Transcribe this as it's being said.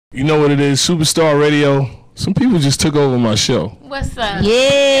You know what it is, Superstar Radio. Some people just took over my show. What's up?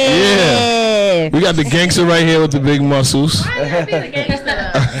 Yeah. We got the gangster right here with the big muscles. Why did I be the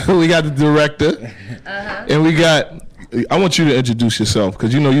gangster? We got the director. And we got, I want you to introduce yourself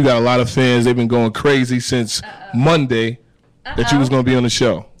because you know you got a lot of fans. They've been going crazy since Monday that you was going to be on the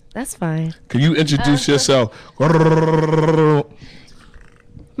show. That's fine. Can you introduce yourself?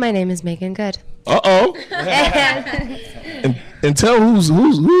 My name is Meagan Good. Uh-oh. and tell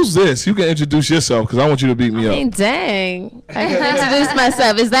who's this. You can introduce yourself because I want you to beat me up. Dang. I can introduce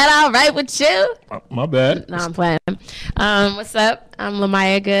myself. Is that all right with you? My bad. No, I'm playing. What's up? I'm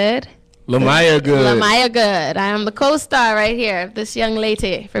Meagan Good. Meagan Good. Meagan Good. I am the co-star right here, this young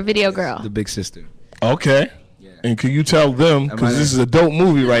lady for Video Girl. The big sister. Okay. Yeah. And can you tell them, because this is a dope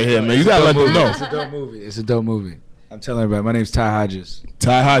movie right here, man. You got to let them know. It's a dope movie. It's a dope movie. I'm telling everybody, my name's Ty Hodges.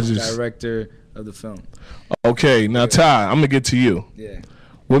 Ty Hodges. Director of the film. Okay, now Ty, I'm going to get to you. Yeah.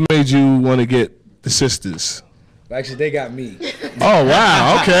 What made you want to get the sisters? Actually, they got me. Oh,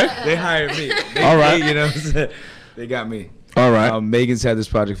 wow, okay. They hired me. All right. You know, they got me. All right. Megan's had this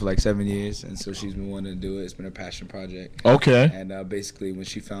project for like 7 years, and so she's been wanting to do it. It's been a passion project. Okay. And basically, when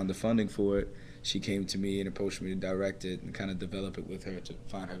she found the funding for it, she came to me and approached me to direct it and kind of develop it with her to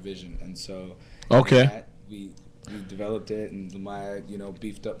find her vision. And so, we developed it, and Lamaya, you know,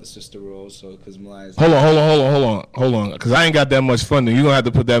 beefed up the sister roles. So, because Malaya's hold on, because I ain't got that much funding. You gonna have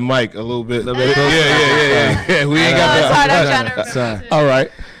to put that mic a little bit. Yeah. We ain't got that. All right.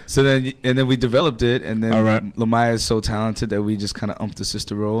 So then we developed it, and then Lamaya is so talented that we just kind of umped the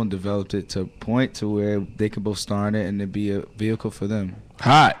sister role and developed it to a point to where they could both star in it and it'd be a vehicle for them.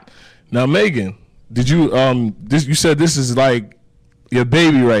 Hot. Now, Megan, did you you said this is like your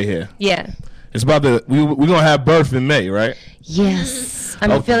baby right here? Yeah. It's about we're gonna have birth in May, right? Yes.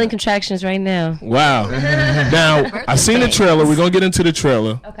 I'm feeling contractions right now. Wow. Now, I seen the trailer. We're gonna get into the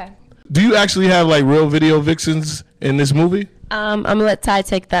trailer. Okay. Do you actually have like real video vixens in this movie? I'm gonna let Ty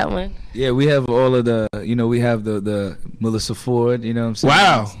take that one. Yeah, we have all of the, you know, we have the Melissa Ford, you know what I'm saying?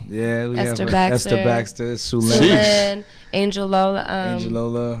 Wow. Yeah, we Esther have Baxter. Esther Baxter, Sulin, Angel Lola. Angel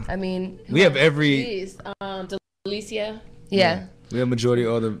Lola. I mean, we have every. Delicia. Yeah. We have majority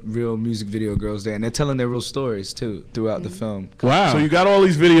of all the real music video girls there, and they're telling their real stories too throughout the film. Wow. So you got all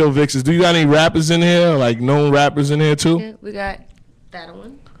these video vixens. Do you got any rappers in here, like known rappers in here too? Yeah, we got that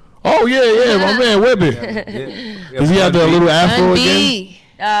one. Oh yeah, my man Webby. Does he have the little afro again? He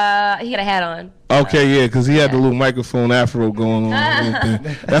got a hat on. Okay, yeah, because he had the little microphone afro going on.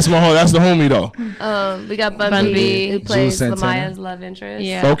 That's the homie though. We got Bun B, who plays Lamaya's love interest.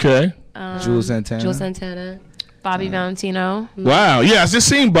 Yeah. Okay. Jules Santana. Bobby Valentino. Wow. Yeah, I just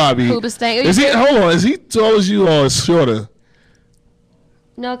seen Bobby. Is he? Hold on. Is he tall as you or shorter?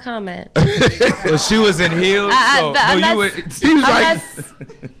 No comment. Well, she was in heels. He was like.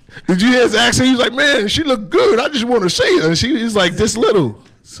 Did you hear his accent? He was like, "Man, she looked good. I just want to say it." And she's like this little.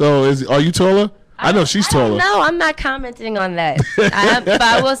 So, are you taller? I know she's taller. No, I'm not commenting on that. But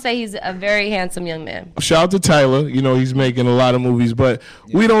I will say he's a very handsome young man. Shout out to Tyler. You know, he's making a lot of movies, but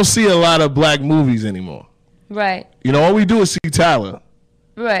we don't see a lot of black movies anymore. Right. You know, all we do is see Tyler.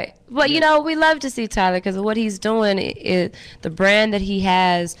 Right. But, you know, we love to see Tyler because what he's doing is the brand that he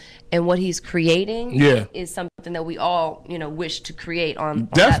has and what he's creating is something that we all, you know, wish to create on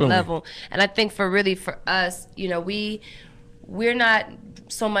that level. And I think for us, you know, we're not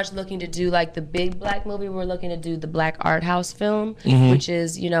so much looking to do like the big black movie. We're looking to do the black art house film, which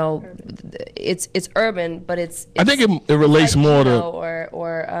is, you know, it's urban, but it's I think it relates like, more to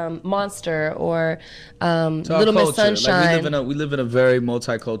or Monster or Little Miss Sunshine. Like we live in a very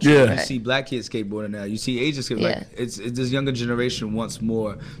multicultural. Yeah. You see black kids skateboarding now. You see Asian skateboarding. Like it's this younger generation wants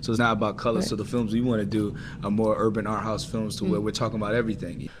more. So it's not about color. So the films we want to do are more urban art house films to where we're talking about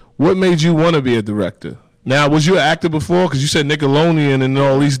everything. What made you want to be a director? Now, was you an actor before? Because you said Nickelodeon and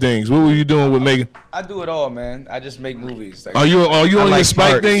all these things. What were you doing with Megan? I do it all, man. I just make movies. Like, are you on your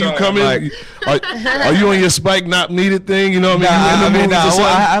Spike thing? You come in? Are you on your Spike not needed thing? You know what I mean?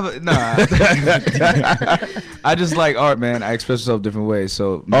 I just like art, man. I express myself different ways.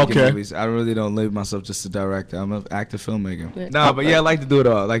 So making movies, I really don't label myself just a director. I'm an actor filmmaker. No, but yeah, I like to do it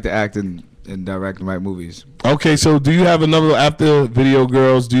all. I like to act and direct and write movies. Okay, so do you have another after Video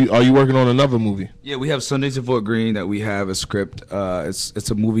Girls? Are you working on another movie? Yeah, we have Sundays at Fort Greene that we have a script.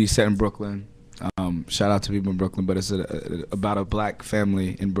 It's a movie set in Brooklyn. Shout out to people in Brooklyn, but it's about a black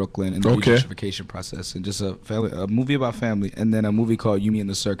family in Brooklyn and the gentrification process, and just a movie about family, and then a movie called You, Me, and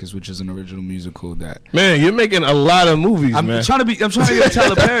the Circus, which is an original musical. That man, you're making a lot of movies, man. I'm trying to get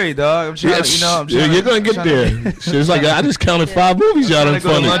Tyler Perry, dog. I'm trying you're gonna get there. It's like I just counted 5 movies y'all done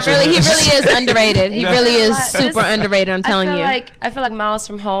funded. He really is underrated. He really is super underrated. I'm telling you. I feel like Miles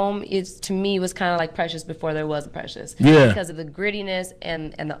from Home to me was kind of like Precious before there was a Precious. Yeah. Because of the grittiness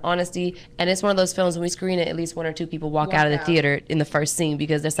and the honesty, and it's one of those films when we screen it, at least 1 or 2 people walk out of the theater in the first scene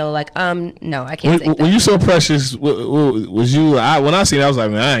because they're so like, no, I can't. When you saw Precious, was you? When I seen it, I was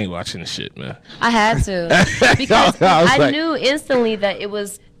like, man, I ain't watching this shit, man. I had to because I knew instantly that it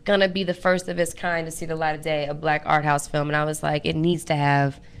was gonna be the first of its kind to see the light of day, a black art house film, and I was like, it needs to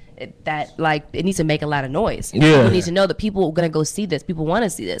have that, like, it needs to make a lot of noise. Yeah. People need to know that people are gonna go see this. People want to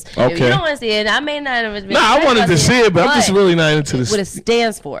see this. Okay. If you don't want to see it, I may not have been. I wanted to see it, but I'm just really not into this. What it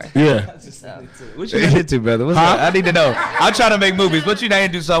stands for. Yeah. What you into, brother? What's that? I need to know. I'm trying to make movies. What you not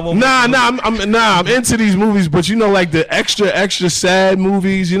into? Something? I'm into these movies, but you know, like the extra sad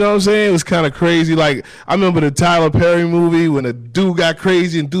movies. You know what I'm saying? It was kind of crazy. Like I remember the Tyler Perry movie when a dude got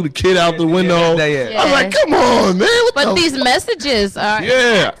crazy and threw the kid out the window. I was like, come on, man. But these messages are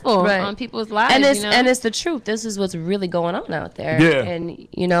on people's lives, and it's the truth. This is what's really going on out there. Yeah. And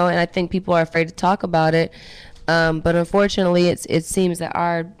and I think people are afraid to talk about it. But unfortunately, it seems that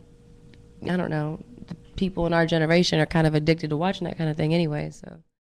the people in our generation are kind of addicted to watching that kind of thing anyway. So.